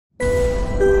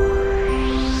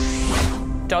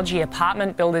Dodgy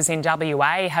apartment builders in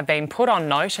WA have been put on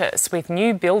notice with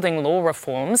new building law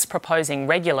reforms proposing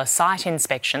regular site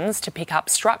inspections to pick up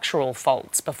structural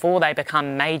faults before they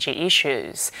become major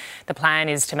issues. The plan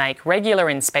is to make regular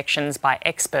inspections by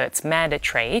experts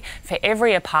mandatory for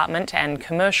every apartment and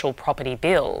commercial property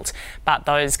build. But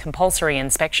those compulsory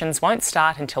inspections won't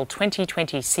start until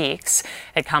 2026.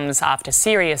 It comes after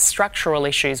serious structural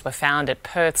issues were found at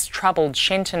Perth's troubled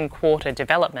Shenton Quarter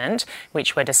development,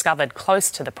 which were discovered close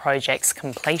to the project's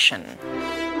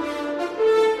completion.